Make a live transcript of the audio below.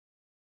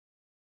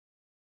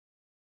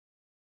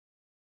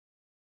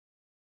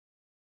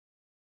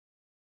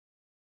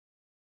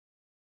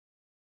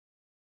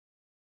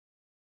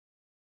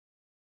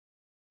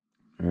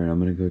Alright, I'm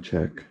gonna go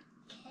check.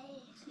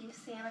 Okay, see if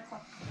Santa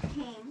Claus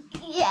came.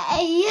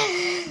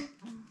 Yay!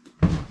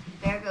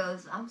 There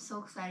goes. I'm so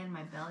excited,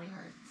 my belly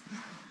hurts.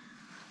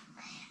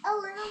 A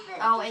little bit.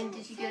 Oh, and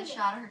did you get a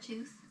shot of her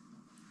tooth?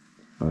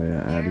 Oh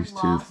yeah, Mary Addie's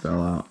tooth lost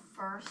fell her out.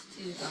 first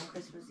tooth on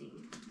Christmas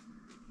Eve.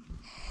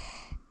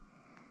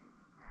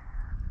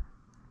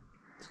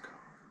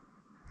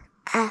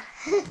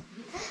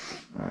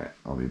 Alright,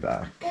 I'll be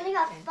back. Then I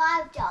got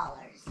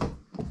 $5.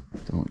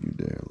 Don't you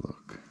dare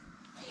look.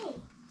 Hey,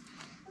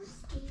 I'm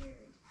scared.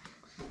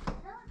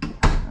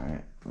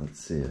 Alright, let's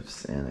see if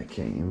Santa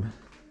came.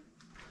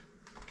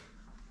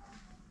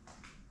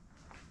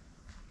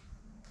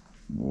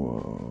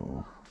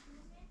 Whoa.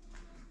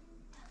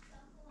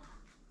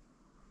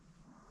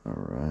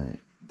 Alright,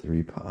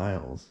 3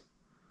 piles.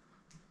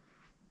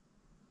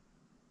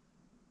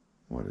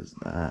 What is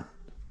that?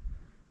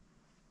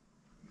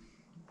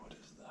 What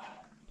is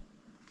that?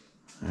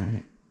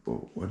 Alright,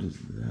 whoa, what is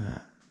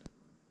that?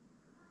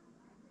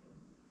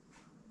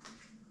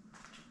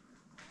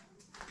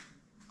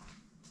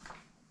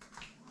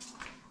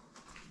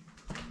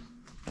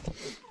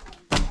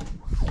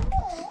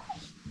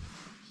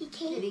 He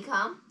came. Did he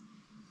come?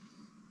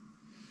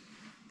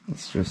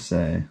 Let's just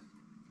say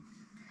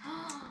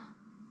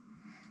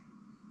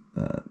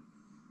that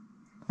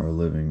our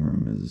living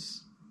room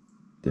is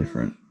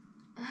different.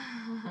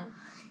 I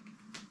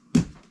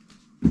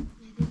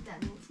think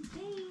that means he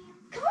came.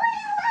 Come on,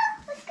 Ella.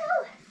 Let's go.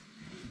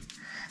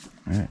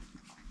 Alright.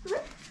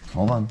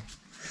 Hold on.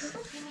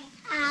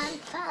 I'm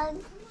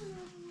fun.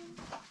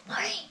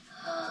 Alright.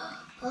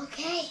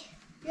 Okay.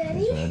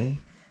 Ready? Ready?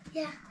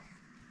 Yeah.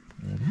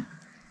 Ready?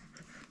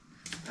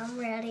 I'm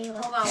ready.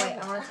 Hold on, wait.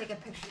 I want to take a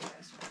picture of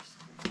this first.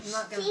 I'm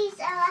not gonna. Cheese,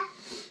 Ella.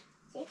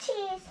 Say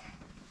cheese.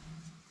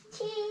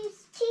 Cheese.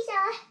 Cheese,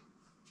 Ella.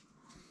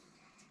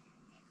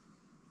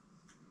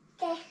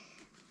 Okay.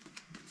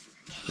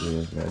 You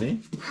guys ready?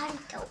 I'm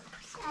dope.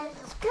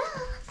 Let's go.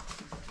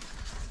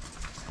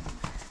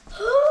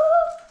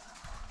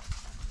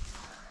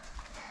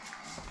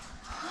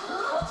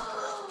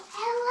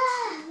 Ella.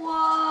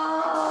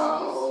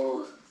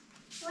 Whoa!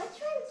 Which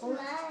one's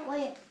mine?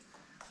 Wait.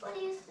 What do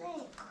you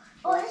think?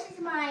 Oh, this is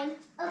mine.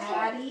 Okay.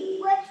 Daddy,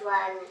 Which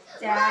one?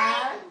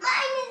 Dad.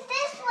 Mine is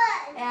this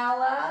one.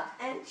 Ella,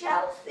 and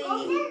Chelsea. Go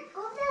there.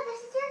 Go there.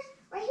 This is yours.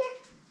 Right here.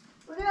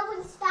 We're going to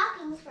open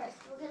stockings first.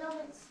 We're going to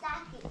open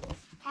stockings.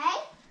 Okay?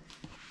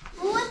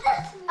 What's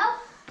this? Oh.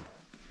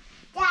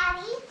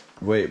 Daddy.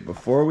 Wait,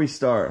 before we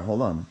start,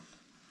 hold on.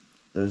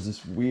 There's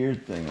this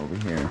weird thing over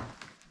here.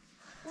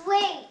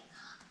 Wait.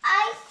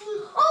 I see.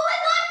 Oh my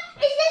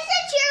God. Is this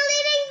a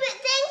cheerleading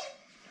thing?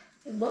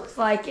 It looks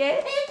like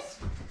it. It's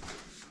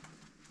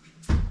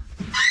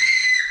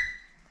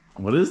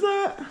What is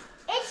that?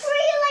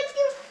 where you like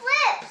do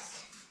flips.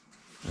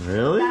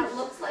 Really? That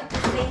looks like the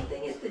same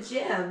thing as the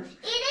gym.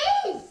 It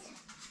is.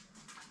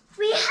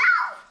 We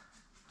have.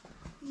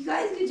 You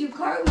guys could do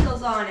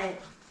cartwheels on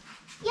it.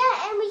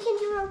 Yeah, and we can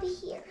do it over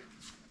here.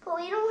 But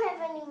we don't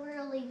have any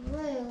really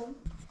room.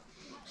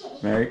 Okay.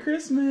 Merry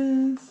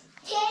Christmas.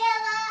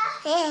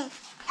 Ella.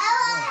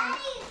 Ella,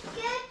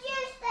 get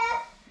your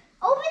stuff.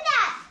 Open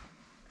that.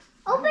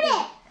 Open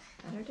it.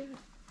 Better do it.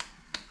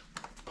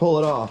 Pull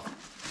it off.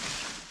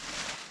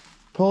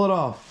 Pull it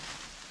off.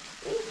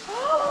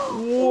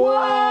 Whoa!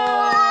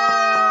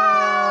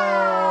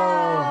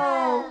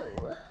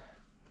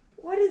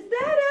 What is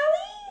that,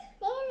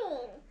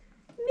 Ellie?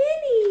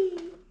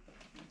 Minnie.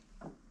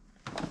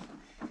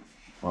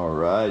 All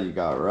right, you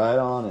got right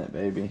on it,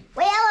 baby.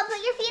 Wait, Ella,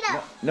 put your feet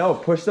up. No,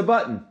 push the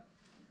button.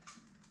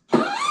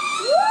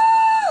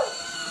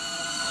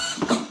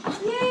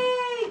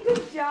 Yay!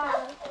 Good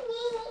job.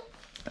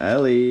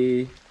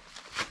 Ellie.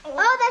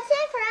 Oh, that's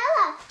it for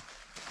Ella.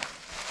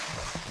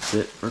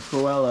 Sit for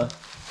Cruella.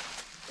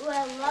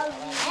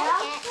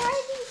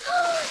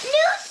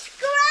 New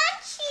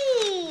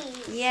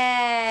scrunchie.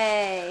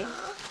 Yay!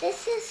 This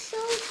is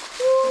so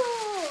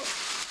cool.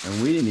 And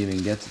we didn't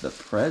even get to the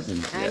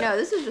presents yet. I know,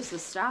 this is just the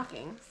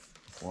stockings.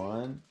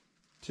 1,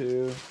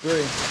 2,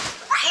 3.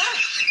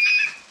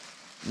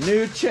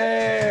 New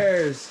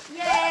chairs.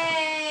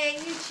 Yay!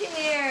 New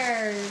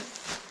chairs.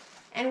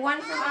 And one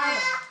for my...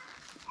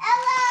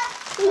 Ella.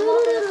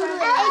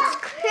 It's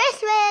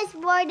Christmas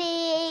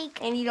morning.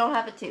 And you don't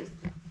have a tooth.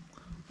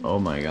 Oh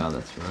my God,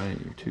 that's right.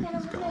 Your tooth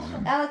is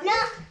gone. Ella, No,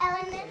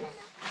 Ella, no.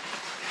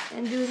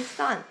 and doing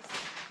stunts.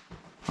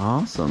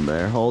 Awesome,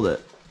 Bear. Hold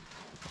it.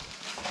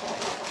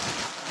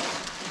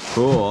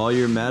 Cool. All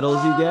your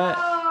medals you get.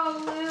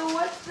 Oh, Lou,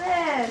 what's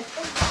this?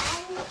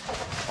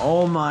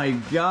 Oh my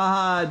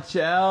God,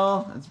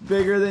 Chell. That's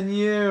bigger than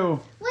you.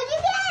 What'd you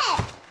get?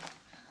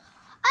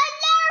 A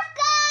Nerf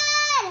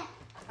gun.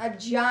 A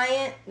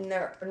giant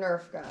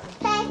Nerf gun.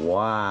 Okay.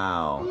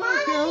 Wow. Mom,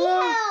 let me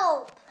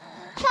help.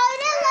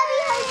 China, let me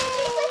help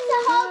you with the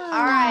whole.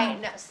 All right,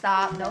 no,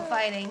 stop. No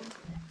fighting.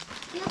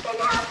 You can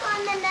help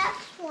on the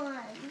next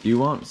one. Do you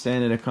want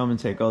Santa to come and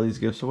take all these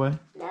gifts away?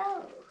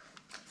 No.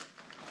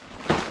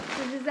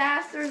 The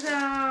disaster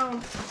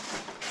zone.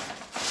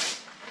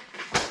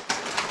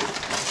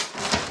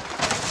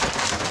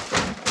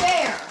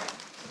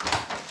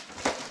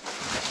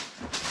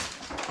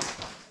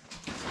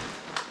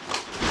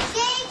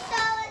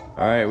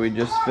 All right, we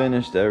just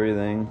finished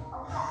everything.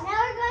 Now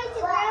we're going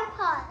to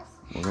Grandpa's.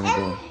 We're gonna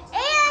go.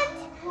 And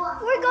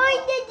we're going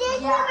to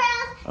Disney World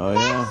Oh, yeah.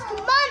 next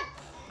month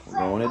We're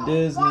going to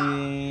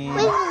Disney.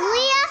 with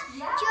Leah,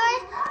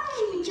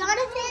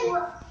 Jonathan,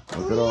 Look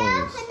at all Leah,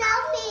 these.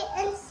 Penelope,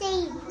 and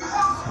Sadie.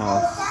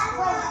 House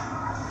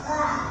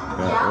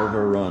got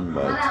overrun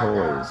by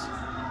toys.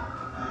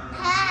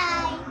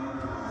 Hi.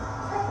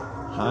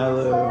 Hi,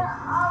 Lou.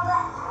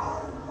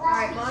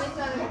 Alright, Mommy's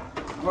gonna.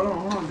 Hold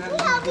on, Daddy. Can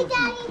you help me,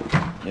 Daddy?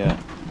 Yeah.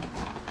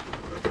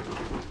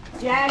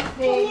 Can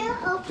Jackson, you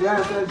open Yeah,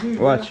 it? that's you.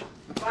 Watch.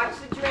 watch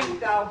the drink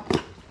though.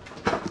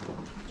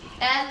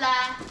 Ella.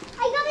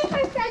 I got it for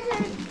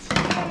present.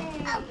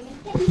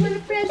 You want a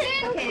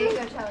present? Okay, here you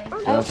go,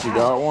 Charlie. Yes, you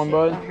got one,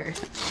 bud?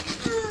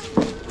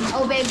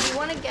 Oh, babe, do you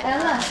want to get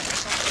Ella?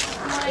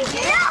 No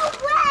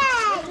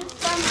way!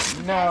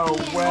 No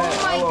way. Oh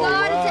my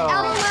god, it's an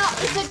LOL.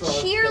 It's a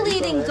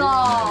cheerleading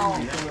doll.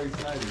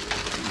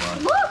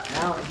 Look,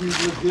 Now he's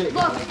legit.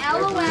 look,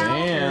 LOL.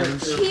 And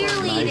nice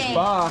Cheerleading.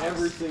 box.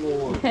 Every single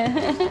one.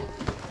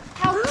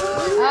 How cool.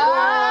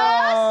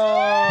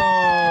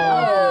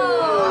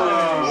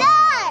 Oh.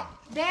 Look!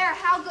 There,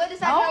 how good is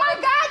that? Oh my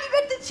god, you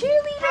got the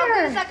cheerleader. How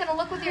good is that going to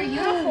look with your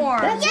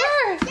uniform? That's Yes,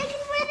 yours. they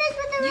can wear this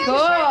with the Cool.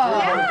 red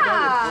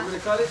Yeah. Want me to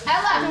cut it?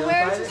 Ella, You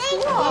where gonna is cut this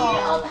it? school?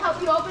 I'll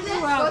help you open this.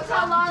 Go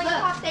tell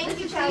Lollipop thank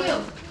you, Charlie.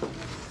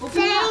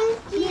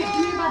 Thank you.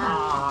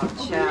 Oh,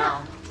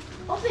 chill.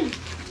 Open.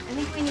 I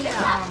think we need I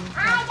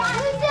got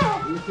Who's that?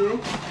 You see?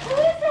 Who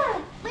is that?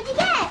 What'd you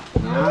get?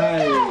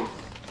 Nice.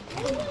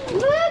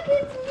 Look,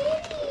 it's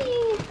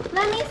Minnie.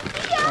 Let me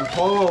see A it.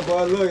 polo,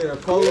 bud. Look at a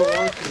polo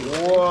monkey.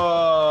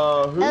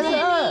 Whoa. Who's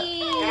that?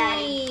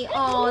 Minnie.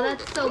 Oh,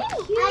 that's so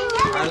cute.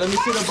 Alright, let me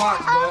see the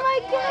box, Oh bud. my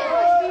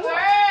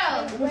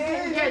god. Girl.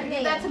 Here,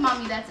 give that to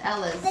mommy. That's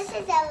Ella's. This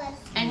is Ella's.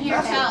 And here,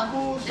 Chell.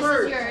 This is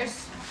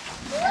yours.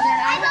 And then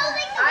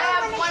I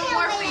have one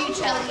more for you,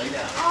 Chelly.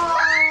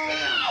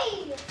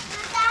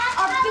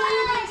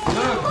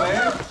 Look,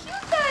 man.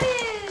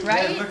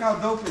 Right? Yeah, look how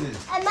dope it is.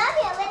 And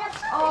Mommy, I lit up.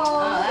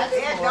 Oh, that's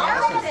Yeah,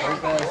 don't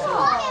open it.